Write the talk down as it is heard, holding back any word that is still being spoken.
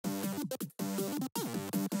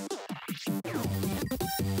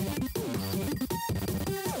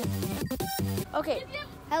Okay,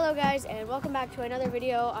 hello guys, and welcome back to another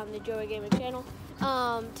video on the Joey Gaming channel.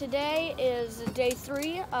 Today is day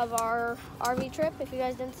 3 of our RV trip. If you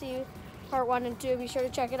guys didn't see part 1 and 2, be sure to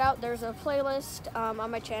check it out. There's a playlist on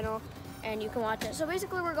my channel, and you can watch it. So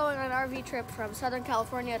basically, we're going on an RV trip from Southern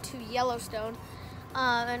California to Yellowstone,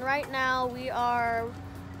 and right now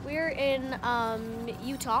we're in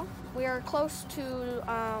Utah. We are close-ish,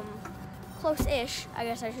 I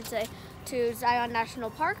guess I should say, to Zion National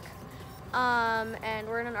Park. And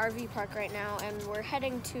we're in an RV park right now, and we're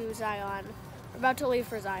heading to Zion. We're about to leave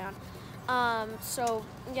for Zion. So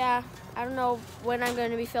yeah, I don't know when I'm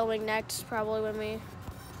going to be filming next. Probably whenever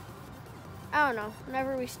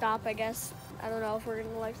we stop, I guess. I don't know if we're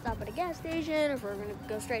going to like stop at a gas station or if we're going to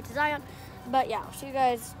go straight to Zion. But yeah, I'll see you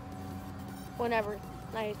guys whenever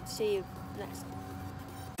I see you next.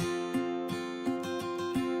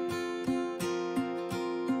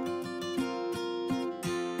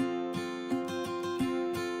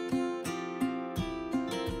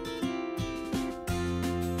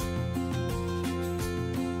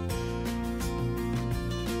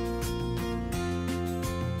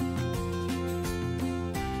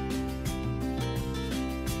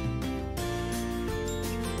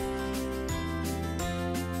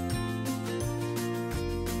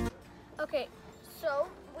 Okay, so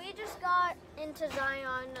we just got into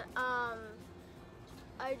Zion.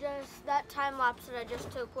 That time lapse that I just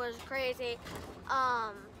took was crazy.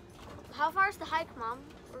 How far is the hike, Mom?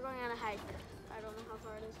 We're going on a hike. I don't know how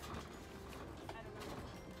far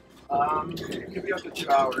it is. It could be up to 2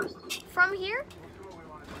 hours. From here?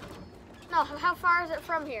 No, how far is it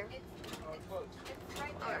from here? It's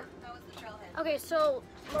right there. That was the trailhead. Okay, so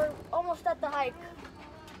we're almost at the hike.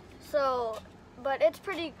 So, but it's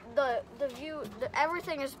pretty, the view,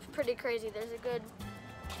 everything is pretty crazy. There's a good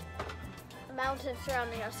mountain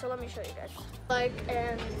surrounding us, so let me show you guys.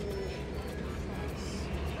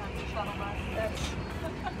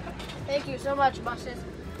 Thank you so much, buses.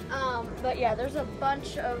 But yeah, there's a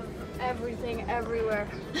bunch of everything everywhere.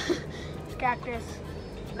 Cactus,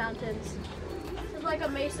 mountains. It's like a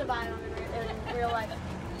mesa biome in real life.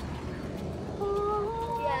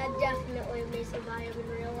 Yeah, definitely a mesa biome in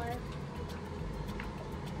real life.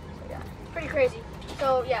 So yeah, pretty crazy.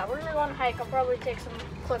 So yeah, we're gonna go on a hike. I'll probably take some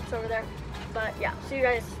clips over there. But yeah, see you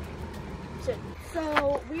guys soon.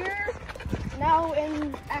 So we're now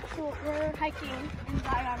we're hiking in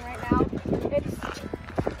Zion right now. It's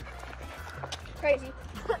crazy.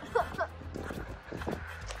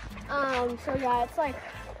 So yeah, it's like,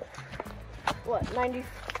 what,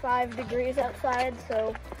 95 degrees outside,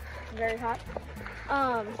 so it's very hot.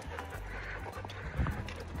 I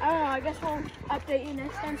don't know, I guess we'll update you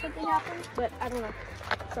next time something happens, but I don't know.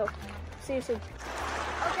 So, see you soon.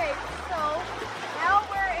 Okay, so now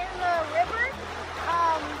we're in the river.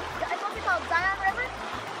 I suppose it's called Zion River.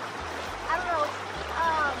 I don't know.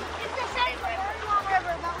 It's the same very long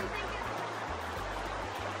river, but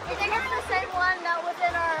we think it's the same one that was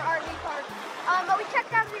in our RV park. But we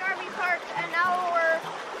checked out the RV park, and now we're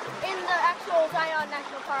in the actual Zion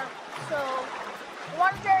National Park. So the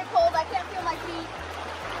water's very cold. I can't feel my feet.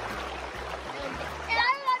 And I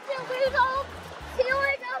don't like to lose all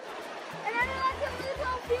feeling of. And I don't like to lose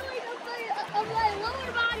all feeling of my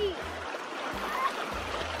lower body.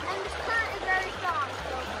 And this current is very strong,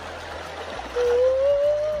 so.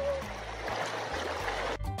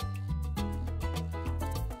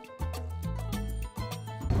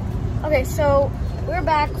 Okay, so we're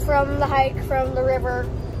back from the hike from the river.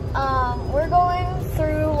 We're going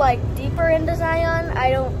through like deeper into Zion.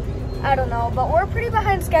 I don't know, but we're pretty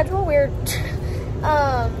behind schedule. We're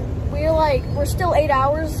still 8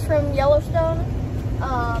 hours from Yellowstone,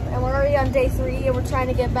 and we're already on day 3, and we're trying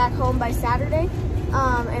to get back home by Saturday.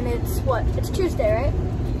 And it's Tuesday, right?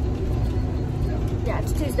 Yeah,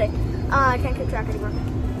 it's Tuesday. I can't keep track anymore.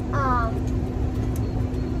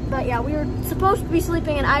 But yeah, we were supposed to be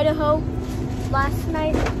sleeping in Idaho last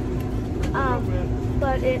night,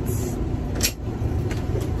 but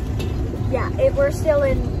we're still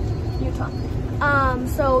in Utah.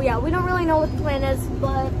 So yeah, we don't really know what the plan is,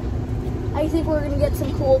 but I think we're gonna get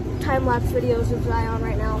some cool time-lapse videos of Zion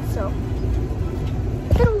right now, so.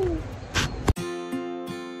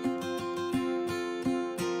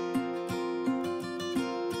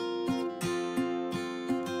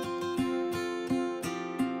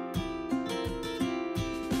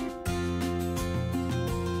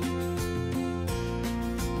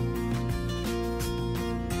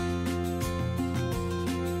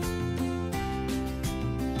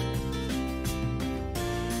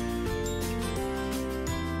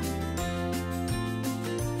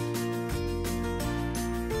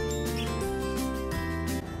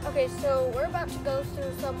 Okay, so we're about to go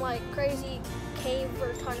through some like crazy cave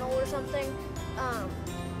or tunnel or something.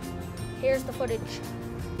 Here's the footage.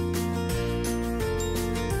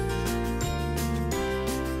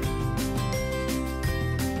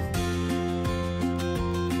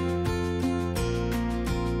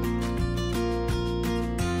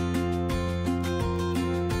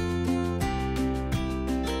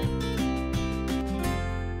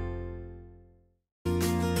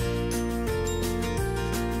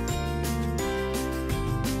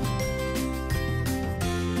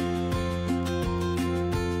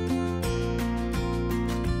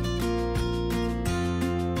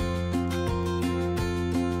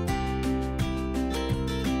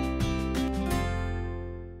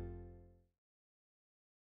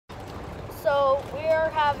 So we are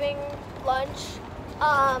having lunch,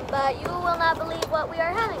 but you will not believe what we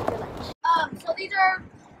are having for lunch. So these are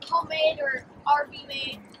homemade or RV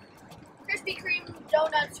made Krispy Kreme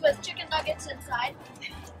donuts with chicken nuggets inside.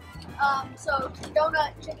 So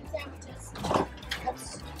donut chicken sandwiches.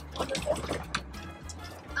 That's wonderful.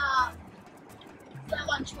 For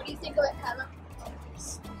lunch, what do you think of it, Kyla?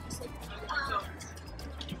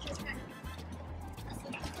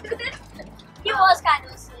 He was kind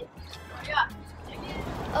of asleep. Yeah.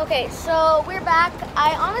 Okay, so we're back.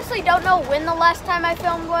 I honestly don't know when the last time I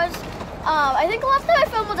filmed was. I think the last time I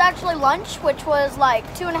filmed was actually lunch, which was like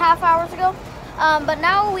 2.5 hours ago. But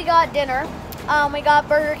now we got dinner. We got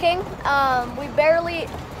Burger King.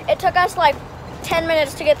 It took us like 10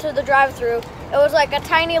 minutes to get to the drive-thru. It was like a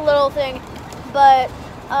tiny little thing, but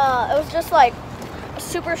it was just like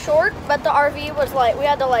super short, but the RV was like, we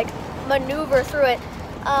had to like maneuver through it.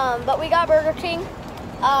 But we got Burger King.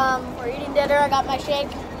 We're eating dinner. I got my shake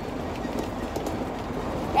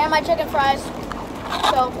and my chicken fries.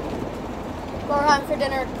 So we're having for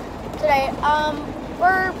dinner today.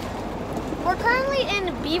 We're currently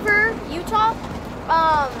in Beaver, Utah,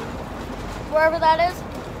 wherever that is.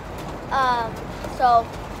 So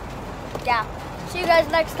yeah, see you guys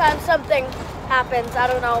next time something happens. I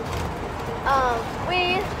don't know.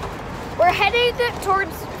 We're heading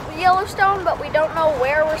towards Yellowstone, but we don't know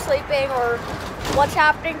where we're sleeping or what's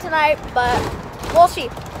happening tonight, but we'll see.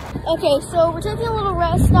 Okay, so we're taking a little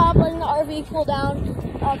rest stop, letting the RV cool down,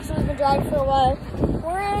 because we've been driving for a while.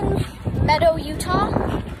 We're in Meadow, Utah,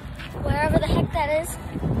 wherever the heck that is.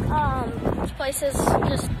 This place is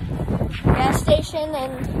just a gas station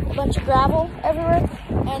and a bunch of gravel everywhere,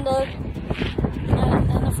 and the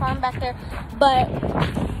farm back there. But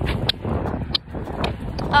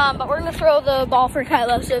we're gonna throw the ball for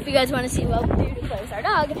Kylo, so if you guys want to see what we do to play with our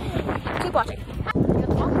dog, keep watching. You got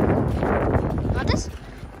the ball? You want this?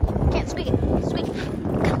 Can't speak it. Speak it.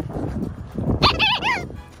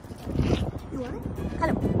 You want it?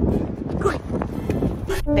 Hello. Good.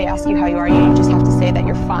 They ask you how you are, you just have to say that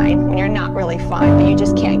you're fine when you're not really fine, but you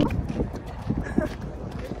just can't.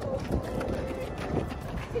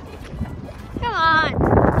 Come on.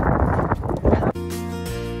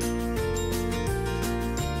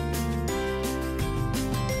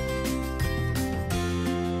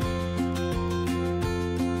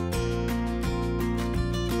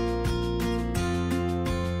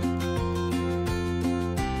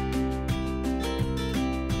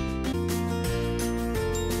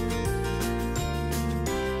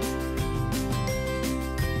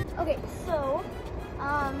 Okay, so,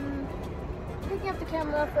 picking up the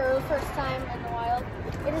camera for the first time in a while.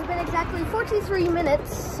 It has been exactly 43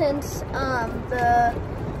 minutes since the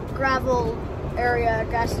gravel area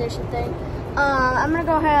gas station thing. I'm gonna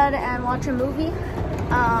go ahead and watch a movie.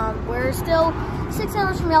 We're still 6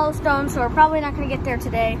 hours from Yellowstone, so we're probably not gonna get there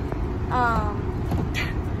today.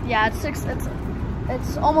 Yeah,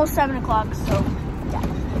 it's almost 7 o'clock, so yeah.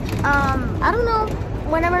 I don't know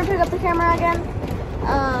when I'm gonna pick up the camera again.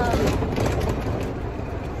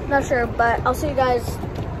 Not sure, but I'll see you guys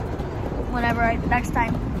whenever next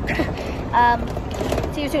time.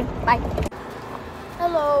 See you soon. Bye.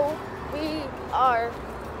 Hello, we are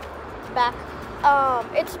back.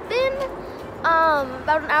 It's been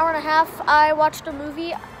about an hour and a half. I watched a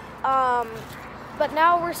movie, but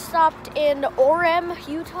now we're stopped in Orem,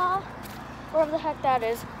 Utah, wherever the heck that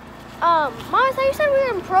is. Mom, I thought you said we were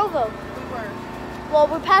in Provo. We were. Well,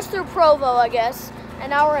 we passed through Provo, I guess, and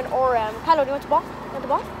now we're in Orem. Kylo, do you want the ball? You want the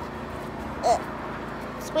ball?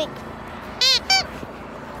 Squeak. You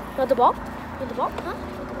want the ball? You want the ball? Huh?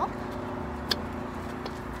 You want the ball?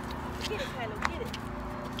 Get it, Kylo, get it.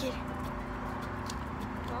 Get it.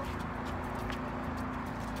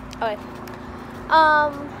 Okay.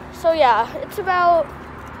 So yeah,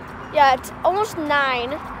 it's almost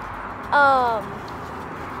 9.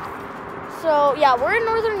 So yeah, we're in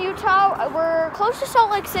northern Utah. We're close to Salt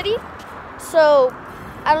Lake City. So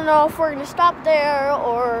I don't know if we're gonna stop there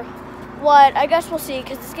or what. I guess we'll see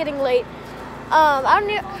because it's getting late.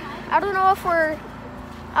 I don't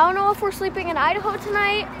know if we're sleeping in Idaho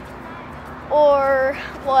tonight or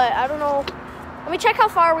what. I don't know. Let me check how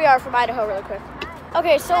far we are from Idaho really quick.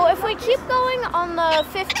 Okay, so if we keep going on the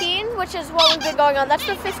 15, which is what we've been going on, that's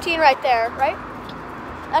the 15 right there, right?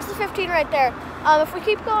 That's the 15 right there. If we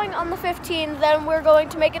keep going on the 15, then we're going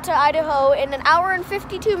to make it to Idaho in an hour and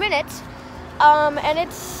 52 minutes. And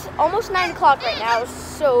it's almost 9 o'clock right now,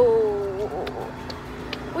 so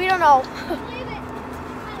we don't know.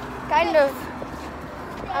 Kind of,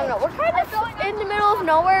 I don't know. We're kind of in the middle of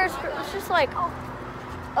nowhere. It's just like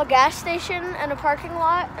a gas station and a parking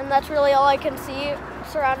lot, and that's really all I can see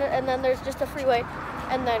surrounded. And then there's just a freeway,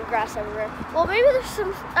 and then grass everywhere. Well, maybe there's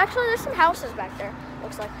some houses back there.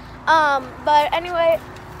 Looks like. But anyway,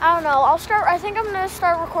 I don't know. I think I'm gonna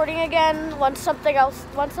start recording again once something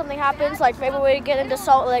happens. Like maybe we get into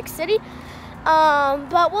Salt Lake City.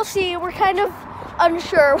 But we'll see. We're kind of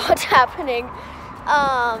unsure what's happening.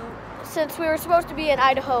 Since we were supposed to be in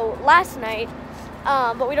Idaho last night,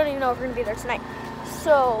 but we don't even know if we're gonna be there tonight.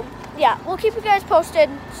 So yeah, we'll keep you guys posted.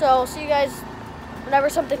 So see you guys whenever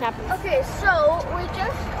something happens. Okay, so we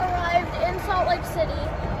just arrived in Salt Lake City.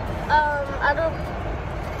 I don't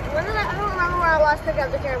remember when I last picked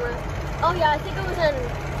up the camera. Oh yeah, I think it was in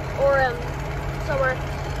Orem somewhere.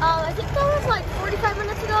 I think that was like 45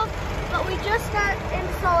 minutes ago. But we just got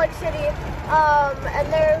into Salt Lake City.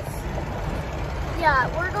 And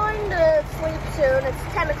we're going to sleep soon. It's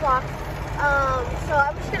 10 o'clock. So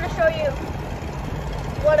I'm just gonna show you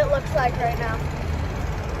what it looks like right now.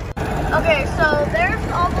 Okay, so there's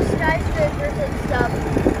all the skyscrapers and stuff.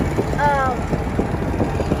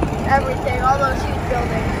 Everything, all those huge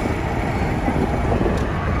buildings.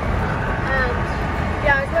 And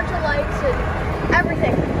yeah, there's a bunch of lights and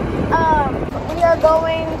everything. We are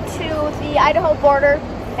going to the Idaho border,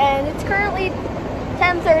 and it's currently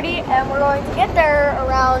 10:30, and we're going to get there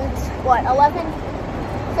around, what,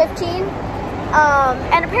 11:15?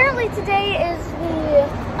 And apparently today is the,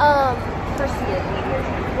 Perseid meteor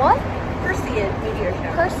shower. what? Perseid meteor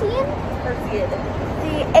shower. Perseid? Perseid.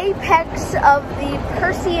 The apex of the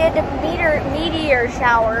Perseid meteor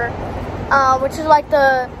shower, which is like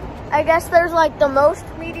I guess there's like the most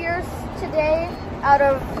meteors today out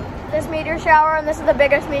of this meteor shower, and this is the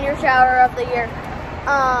biggest meteor shower of the year.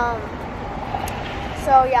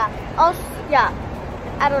 So yeah,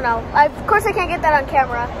 I don't know. Of course I can't get that on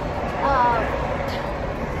camera,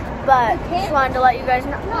 but just wanted to let you guys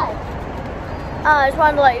know. Just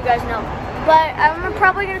wanted to let you guys know. But I'm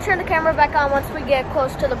probably gonna turn the camera back on once we get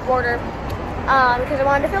close to the border, because I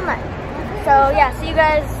wanted to film that. So yeah, see you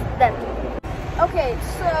guys then. Okay,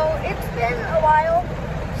 so it's been a while.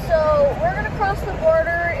 So we're gonna cross the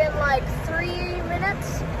border in like 3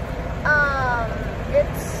 minutes.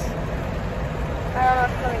 It's, I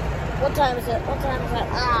don't know, what time is it?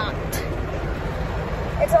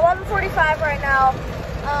 It's 11:45 right now.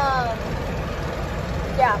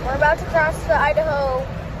 Yeah, we're about to cross the Idaho,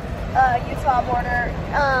 Utah border.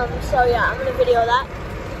 So yeah, I'm gonna video that.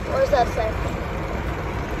 What does that say?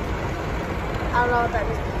 I don't know what that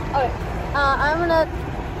is. Okay, I'm gonna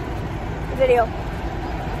video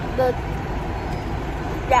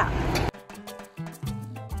yeah.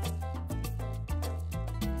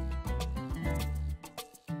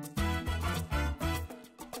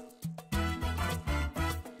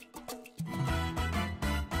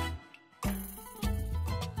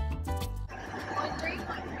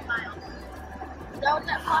 Is that what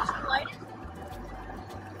that flashing light is?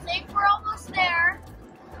 I think we're almost there.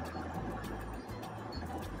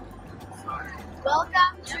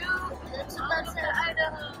 Welcome to that's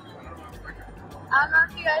Idaho. I don't know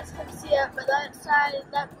if you guys can see it, but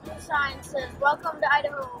that blue sign says "Welcome to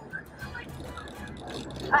Idaho."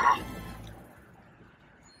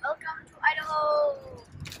 Welcome to Idaho.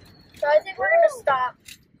 So I think we're gonna stop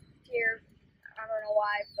here. I don't know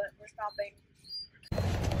why, but we're stopping.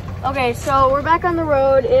 Okay, so we're back on the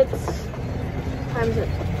road. It's, what time is it?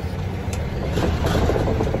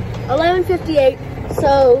 11:58.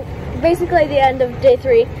 So basically the end of day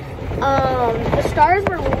 3. The stars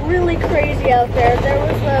were really crazy out there. There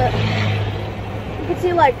was you could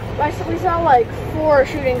see like, we saw like 4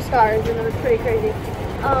 shooting stars, and it was pretty crazy.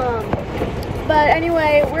 But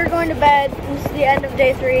anyway, we're going to bed. This is the end of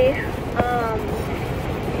day 3. I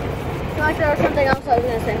feel like there was something else I was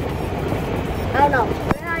gonna say. I don't know.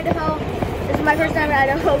 We're in Idaho. This is my first time in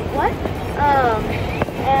Idaho. What?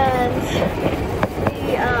 And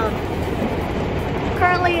we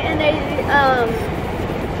currently in a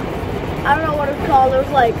I don't know what it's called. It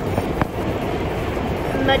was like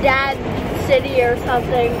Madad City or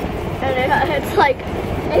something, and it's like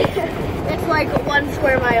it's like 1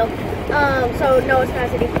 square mile. So no, it's not a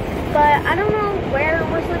city. But I don't know where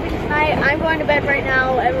we're sleeping tonight. I'm going to bed right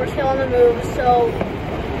now, and we're still on the move. So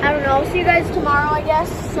I don't know. I'll see you guys tomorrow, I guess.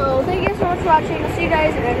 So thank you so much for watching. I'll see you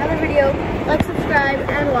guys in another video. Like, subscribe,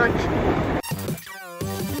 and watch.